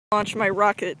Launch my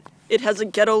rocket. It has a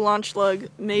ghetto launch lug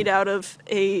made out of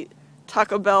a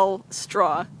Taco Bell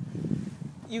straw.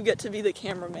 You get to be the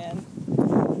cameraman.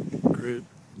 Great.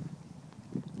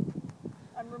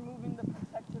 I'm removing the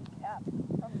protective cap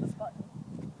from the button.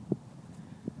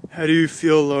 How do you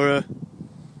feel, Laura?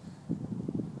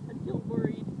 I feel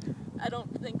worried. I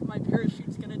don't think my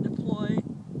parachute's going to deploy.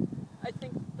 I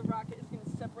think the rocket is going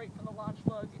to separate from the launch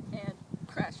lug and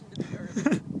crash into the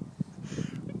earth.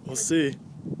 We'll see.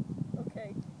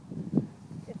 Okay.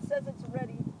 It says it's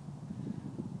ready.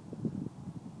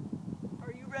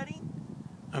 Are you ready?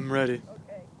 I'm ready.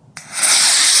 Okay.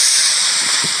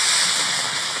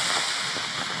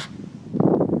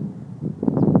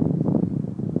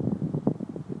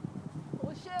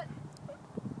 Holy shit!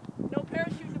 No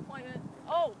parachute deployment.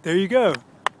 Oh! There you go.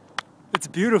 It's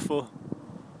beautiful.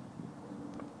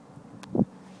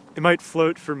 It might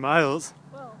float for miles.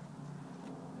 Well.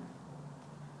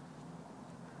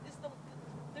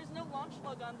 There's no launch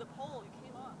lug on the pole. It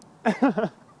came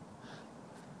off.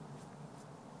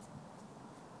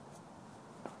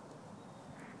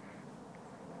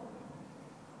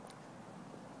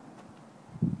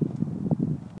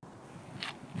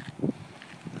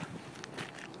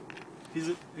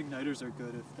 These igniters are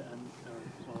good if the end,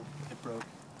 well, it broke.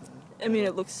 I mean,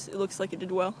 it looks like it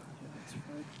did well. Yeah, that's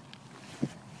right.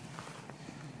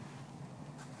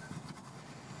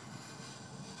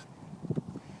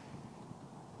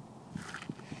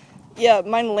 Yeah,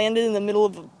 mine landed in the middle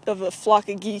of a flock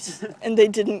of geese, and they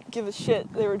didn't give a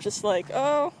shit. They were just like,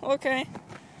 oh, okay.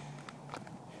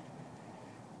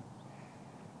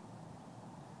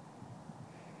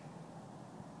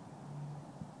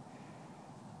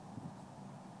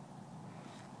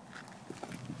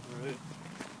 Alright.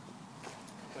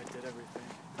 If I did everything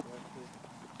correctly.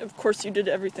 Of course you did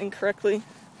everything correctly.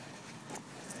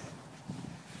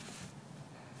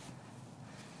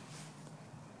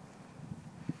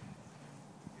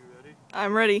 You ready?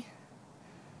 I'm ready. Here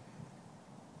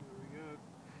we go.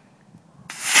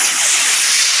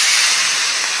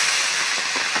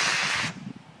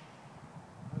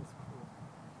 That's cool.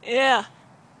 Yeah.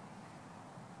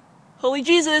 Holy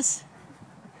Jesus.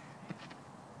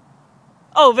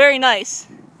 Oh, very nice.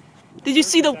 Did you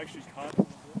see the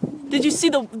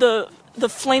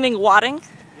flaming wadding?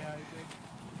 Yeah, I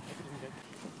did.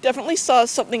 Definitely saw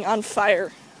something on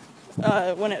fire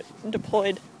when it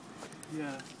deployed.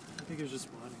 Yeah, I think it was just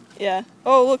wadding. Yeah.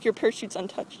 Oh, look, your parachute's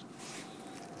untouched.